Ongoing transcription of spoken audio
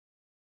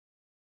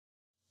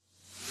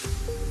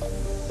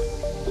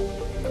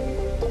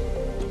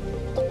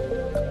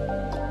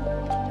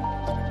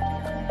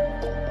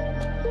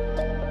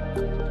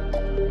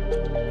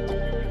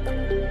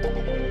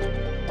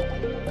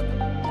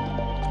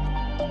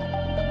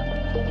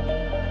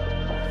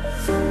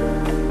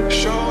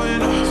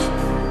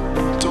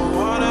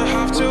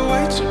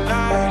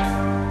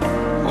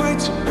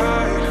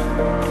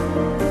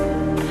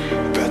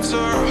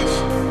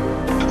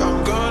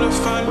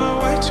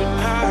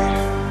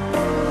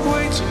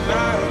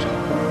tonight.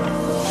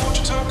 Won't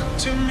you talk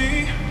to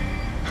me?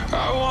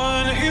 I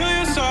wanna heal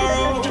your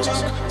sorrow. Won't you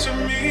talk to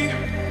me?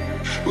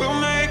 We'll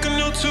make a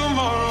new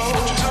tomorrow.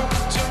 Won't you talk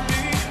to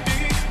me?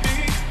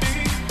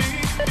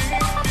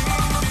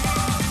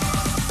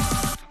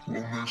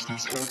 What makes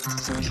this happy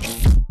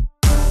face?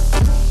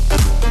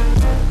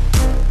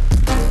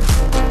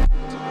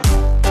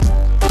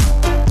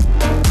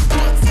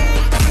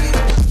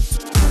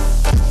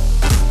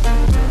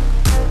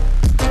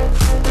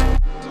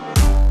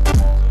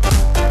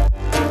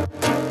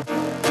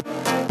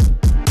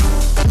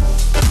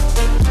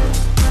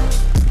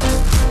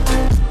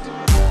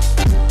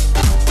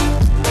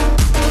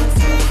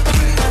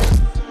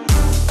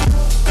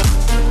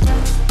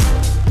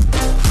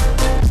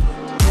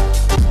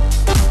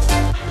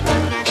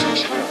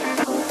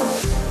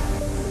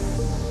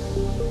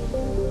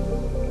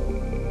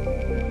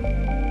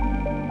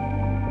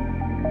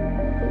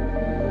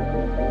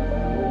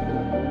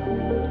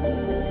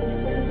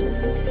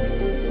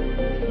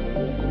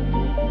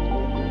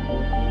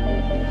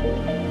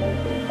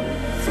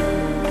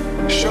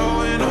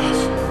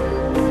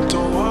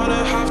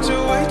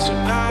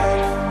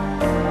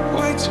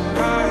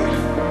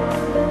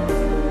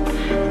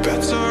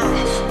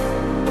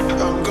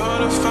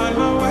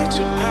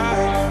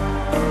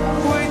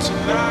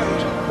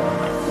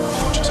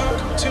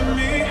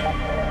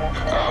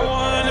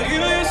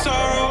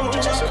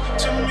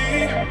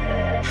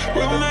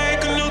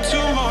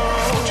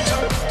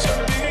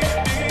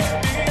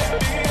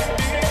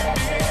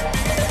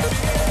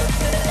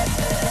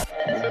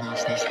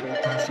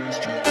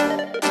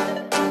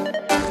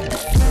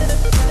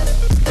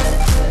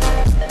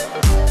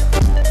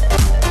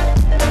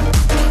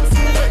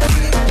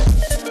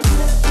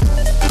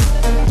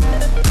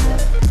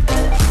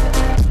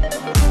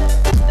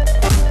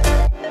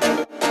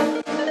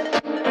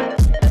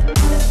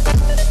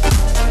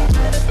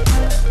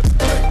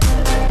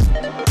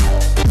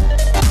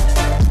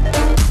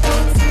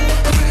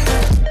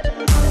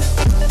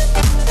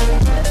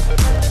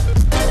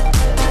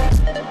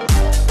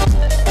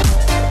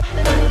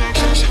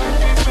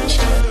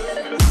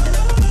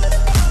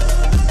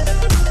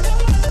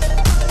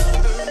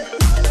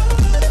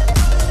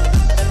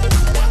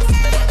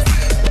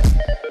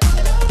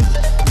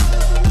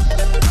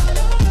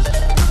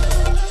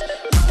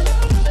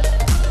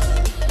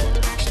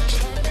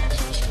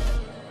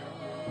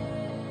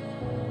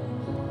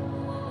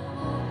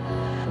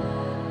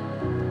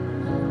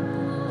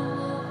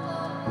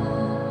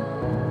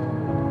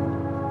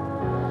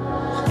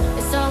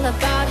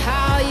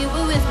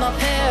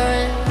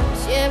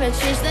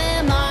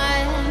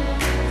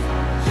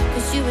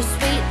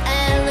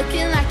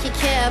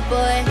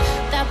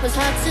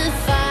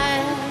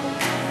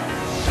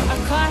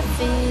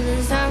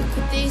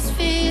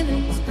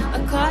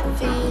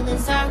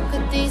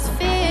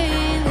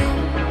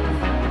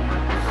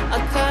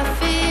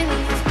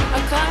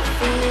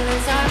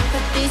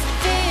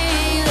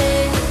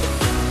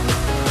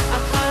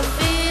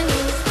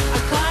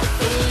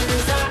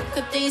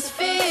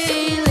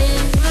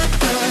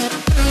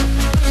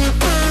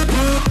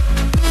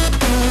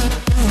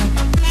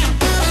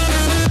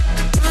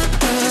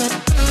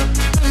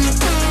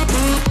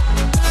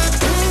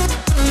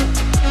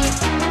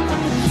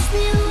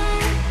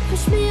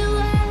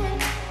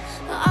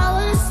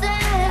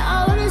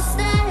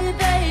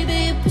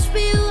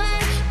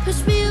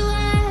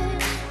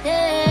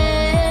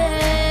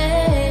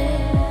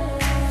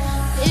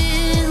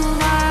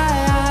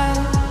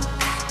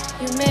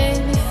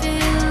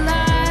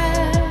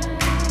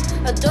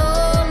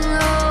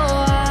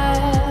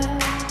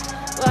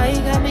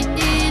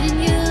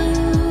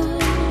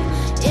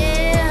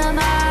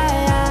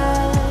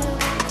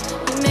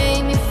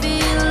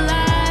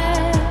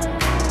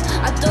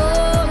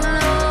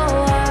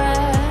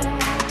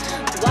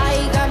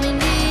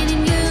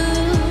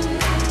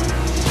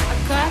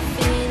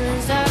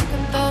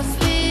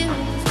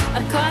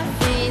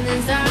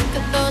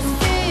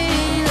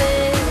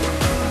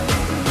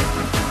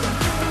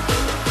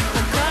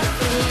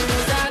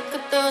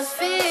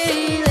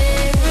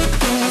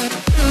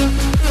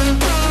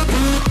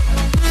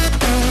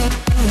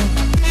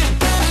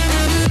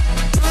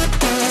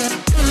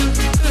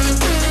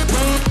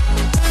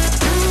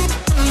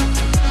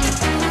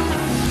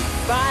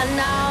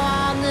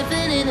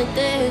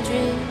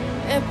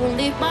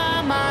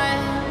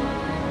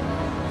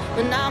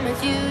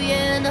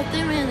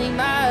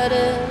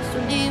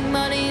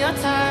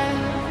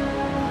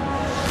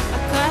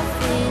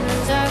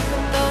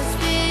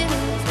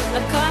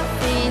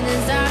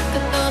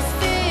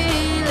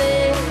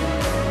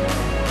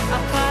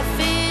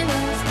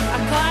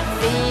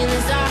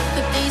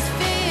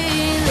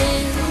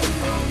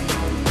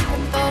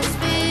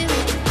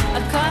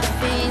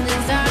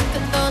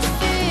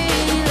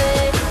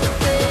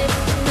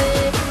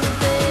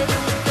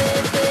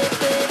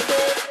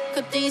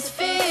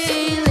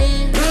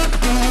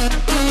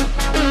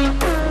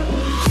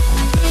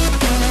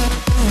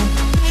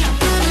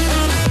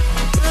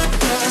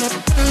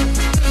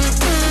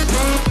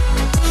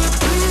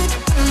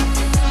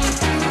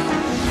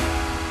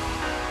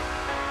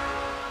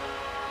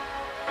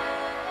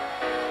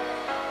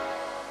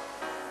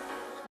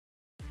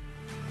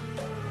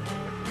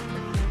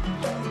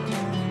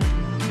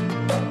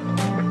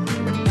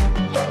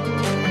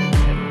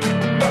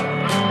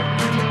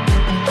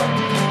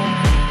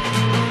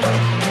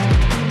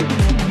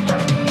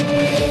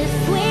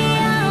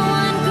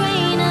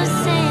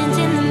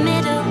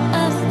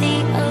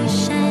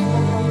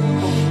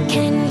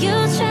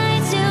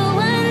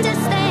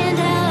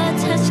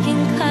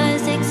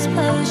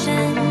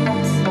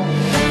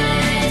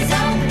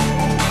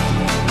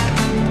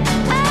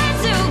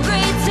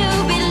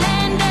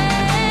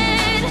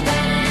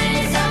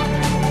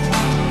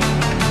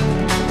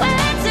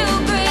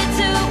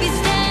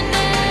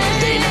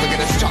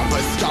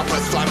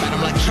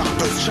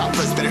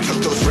 choppers. Better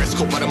cook those risks,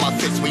 cold blood in my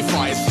fists. We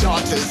fire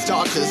starters.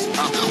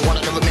 One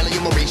out of a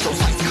million will reach those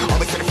heights.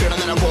 Always had a feeling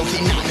that I won't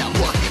deny that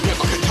work.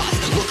 Never could toss.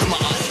 Look in my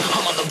eyes,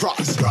 I'm on the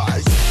rocks.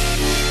 Rise.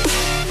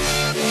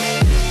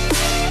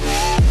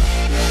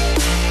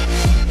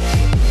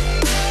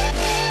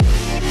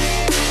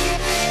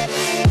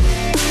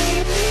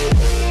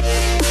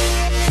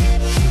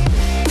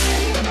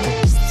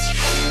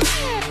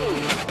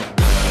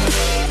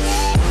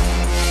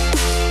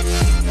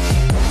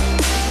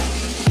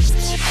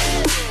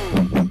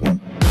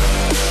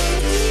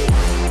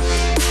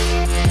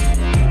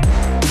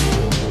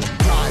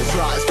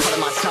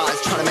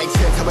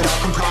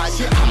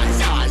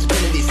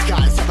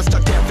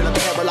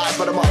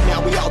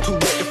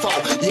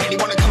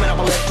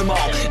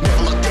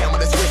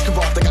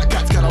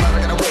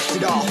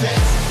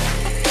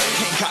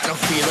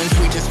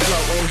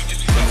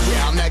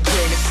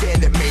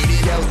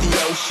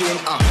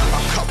 A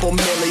couple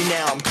milli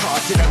now, I'm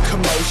causing a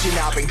commotion.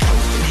 I've been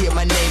coasting, hear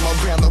my name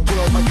around the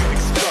world